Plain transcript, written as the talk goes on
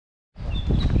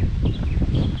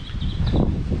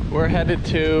We're headed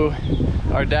to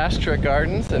Ardastra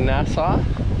Gardens in Nassau,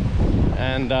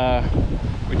 and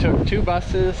we took 2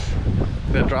 buses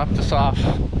that dropped us off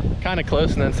kind of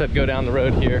close and then said go down the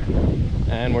road here,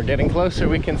 and we're getting closer.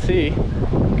 We can see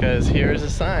because here's a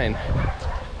sign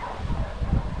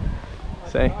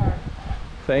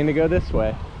saying to go this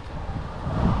way.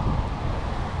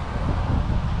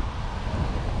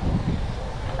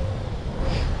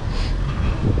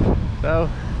 So,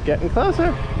 getting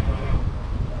closer.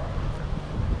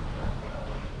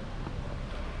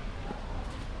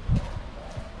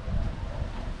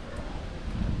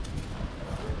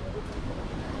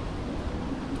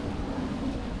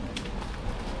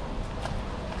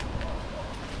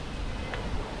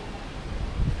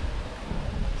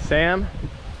 Sam,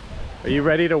 are you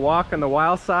ready to walk on the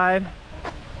wild side?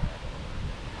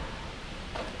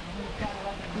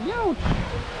 Yo.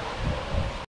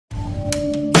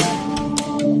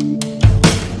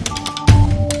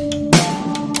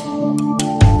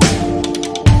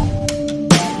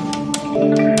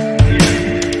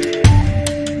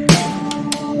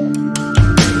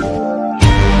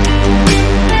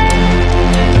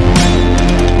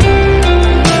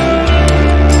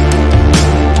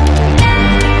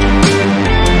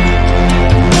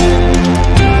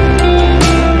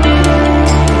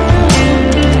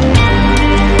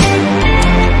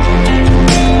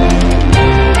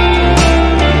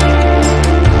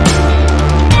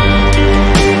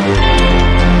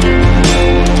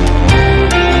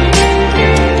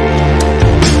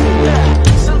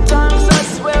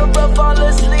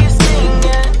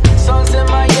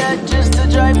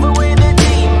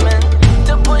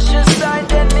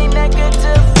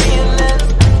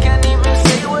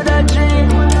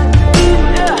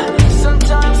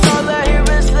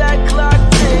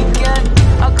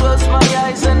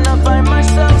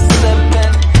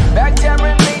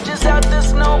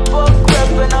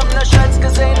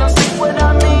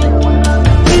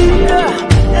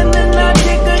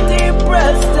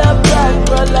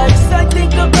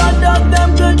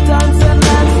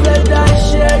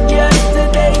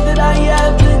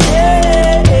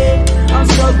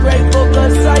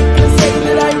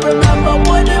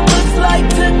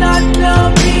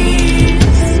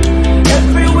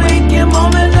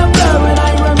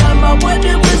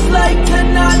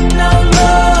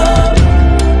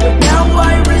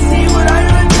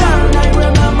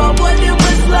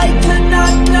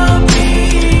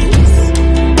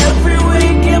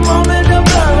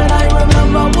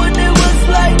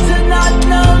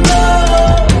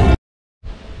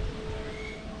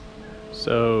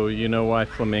 So you know why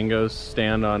flamingos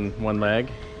stand on one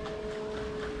leg?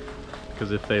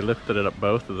 Because if they lifted it up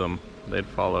both of them, they'd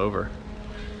fall over.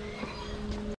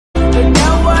 But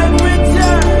now I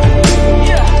return.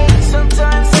 Yeah.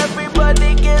 Sometimes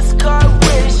everybody gets caught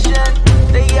wishing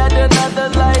they had another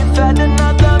life, had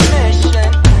another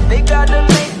mission. They gotta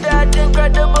make that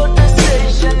incredible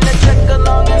decision to check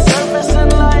along and surface in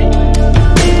life.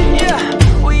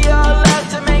 Yeah, we all have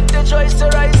to make the choice to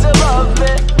rise above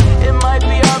it. It might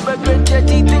be hard, but grit your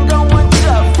teeth and go and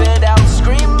tough it out.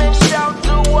 Scream and shout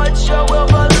to what your will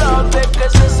beloved,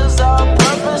 cause this is our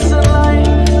purpose in life.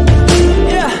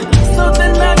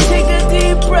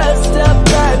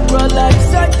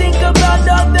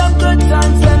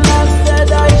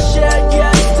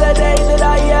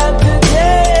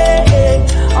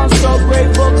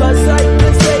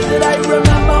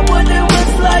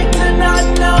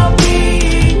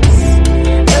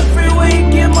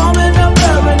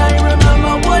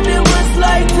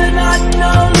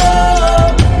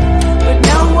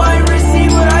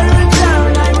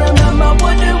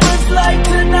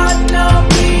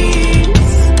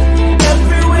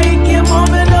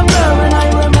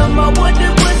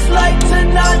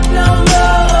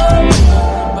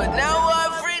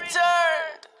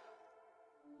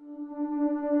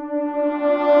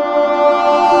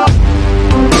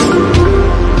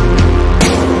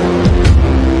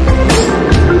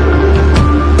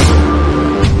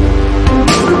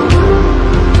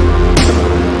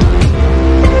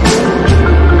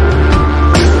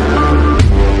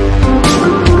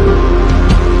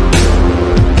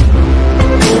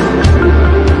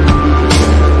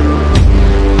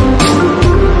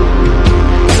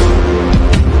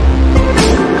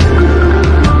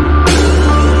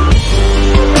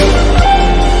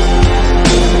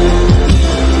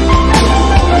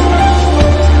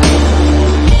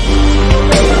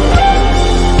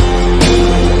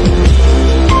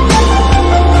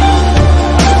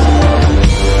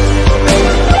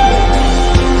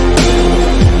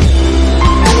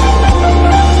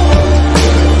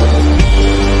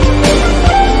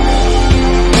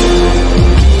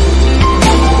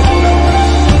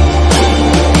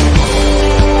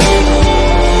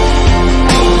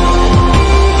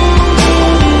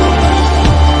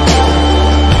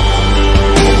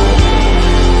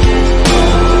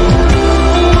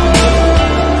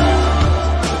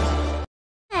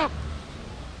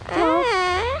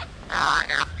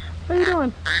 How you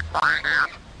doing?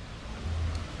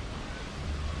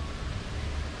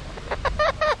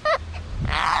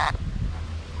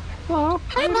 Hello.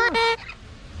 How you doing?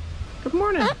 Good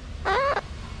morning.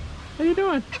 How you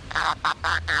doing?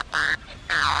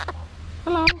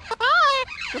 Hello.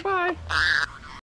 Goodbye.